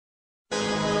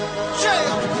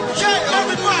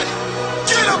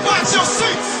up out your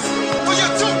seats for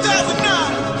your 2009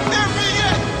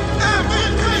 NBA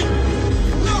MVP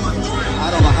number 3.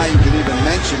 I don't know how you can even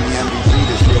mention the MVP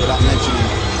this year without mentioning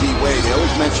D-Wade. They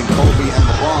always mention Kobe and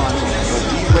LeBron, but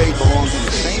D-Wade belongs in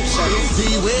the same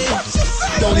section. D-Wade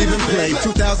don't even play.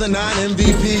 2009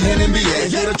 MVP in NBA.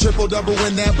 Get a triple-double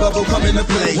when that bubble come into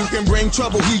play. Who can bring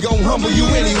trouble? He gon' humble you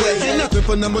anyway. Ain't nothing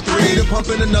for number 3 to pump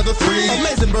in another 3.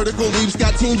 Amazing vertical leaps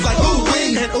got teams like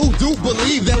ooh-wee. And ooh, do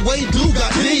believe that Wade do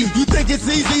got D. You think it's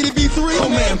easy to be 3? Oh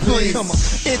man, please. Come on.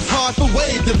 It's hard for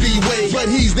Wade to be Wade, but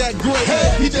he's that great.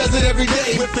 He does it every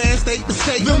day with fans state to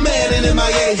state. The man in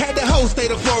MIA had the whole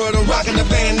state of Florida rocking the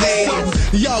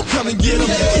Band-Aid. Y'all come and get him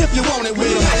if you want it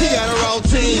with him. He got a raw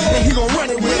team and he gon' run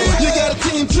it with him. You got a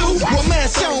team too? Well, man,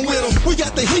 show him with him. We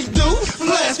got the heat, dude.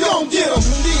 Flash, gon' get him.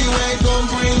 D-Wade gon'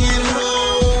 bring